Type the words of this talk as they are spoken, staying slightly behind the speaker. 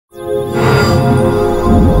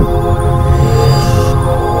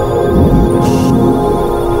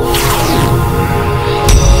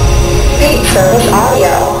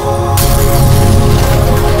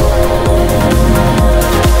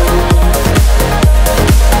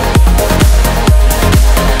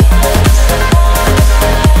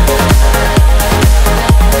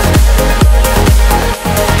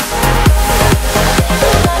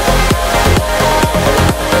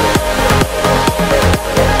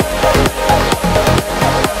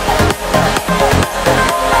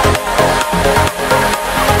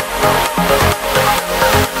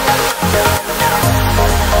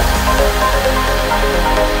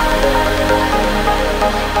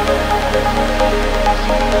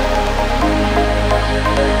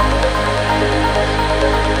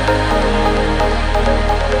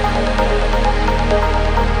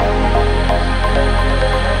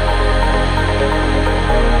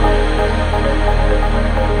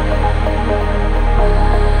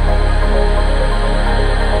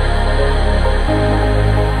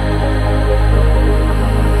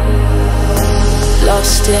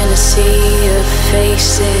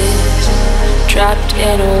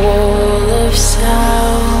in a wall of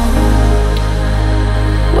sound.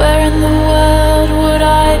 Where in the world would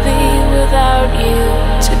I be without you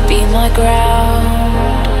to be my ground?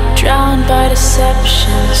 Drowned by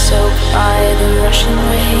deception, soaked by the rushing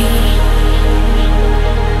rain.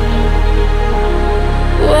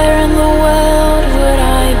 Where in the world would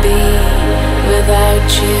I be without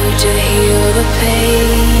you to heal the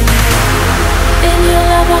pain? In your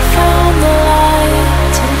love I found the light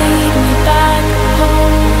to lead me back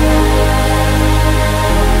home.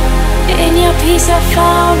 In your peace I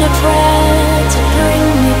found a prayer